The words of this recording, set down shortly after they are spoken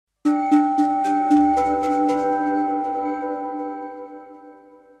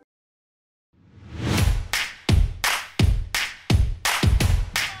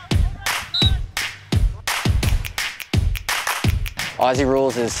Aussie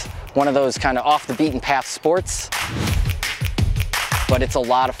Rules is one of those kind of off the beaten path sports, but it's a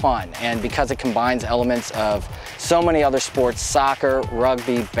lot of fun. And because it combines elements of so many other sports, soccer,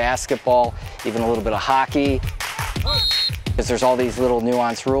 rugby, basketball, even a little bit of hockey, because there's all these little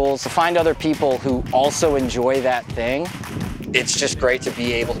nuanced rules. To find other people who also enjoy that thing, it's just great to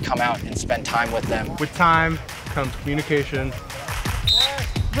be able to come out and spend time with them. With time comes communication.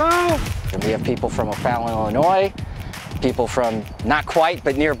 Go! And we have people from O'Fallon, Illinois, people from not quite,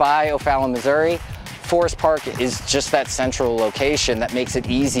 but nearby O'Fallon, Missouri. Forest Park is just that central location that makes it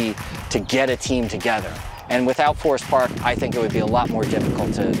easy to get a team together. And without Forest Park, I think it would be a lot more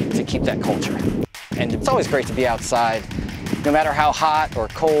difficult to keep that culture. And it's always great to be outside, no matter how hot or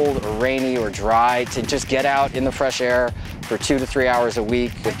cold or rainy or dry, to just get out in the fresh air for 2 to 3 hours a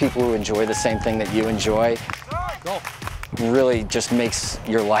week with people who enjoy the same thing that you enjoy. Really just makes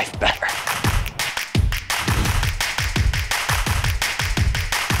your life better.